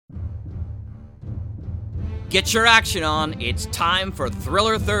Get your action on. It's time for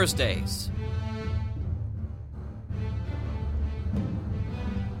Thriller Thursdays.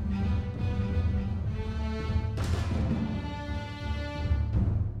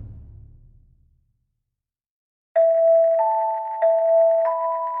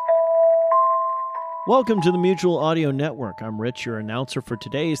 Welcome to the Mutual Audio Network. I'm Rich, your announcer for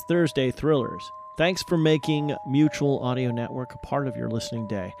today's Thursday Thrillers. Thanks for making Mutual Audio Network a part of your listening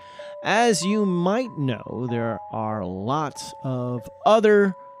day. As you might know, there are lots of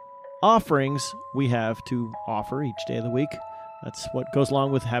other offerings we have to offer each day of the week. That's what goes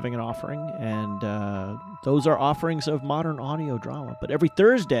along with having an offering, and those are offerings of modern audio drama. But every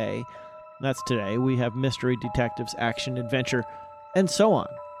Thursday, that's today, we have mystery, detectives, action, adventure, and so on.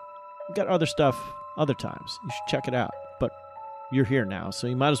 We've got other stuff other times. You should check it out. But you're here now, so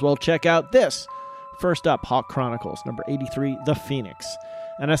you might as well check out this. First up, Hawk Chronicles, number 83, The Phoenix.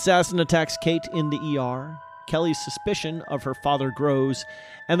 An assassin attacks Kate in the ER. Kelly's suspicion of her father grows,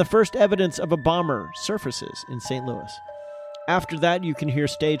 and the first evidence of a bomber surfaces in St. Louis. After that, you can hear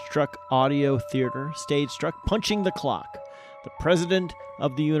Stage Struck Audio Theater, Stage Struck Punching the Clock. The president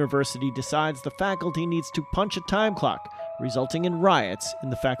of the university decides the faculty needs to punch a time clock, resulting in riots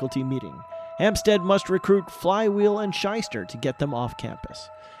in the faculty meeting. Hampstead must recruit Flywheel and Shyster to get them off campus.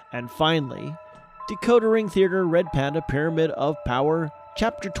 And finally, Decoder Ring Theater Red Panda Pyramid of Power,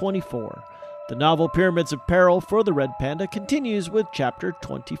 Chapter 24. The novel Pyramids of Peril for the Red Panda continues with Chapter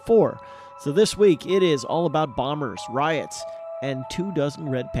 24. So this week, it is all about bombers, riots, and 24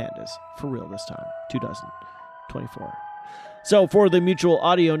 red pandas. For real this time. 24. So for the Mutual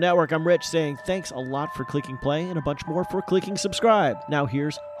Audio Network, I'm Rich saying thanks a lot for clicking play and a bunch more for clicking subscribe. Now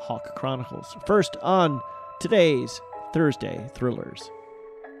here's Hawk Chronicles. First on today's Thursday Thrillers.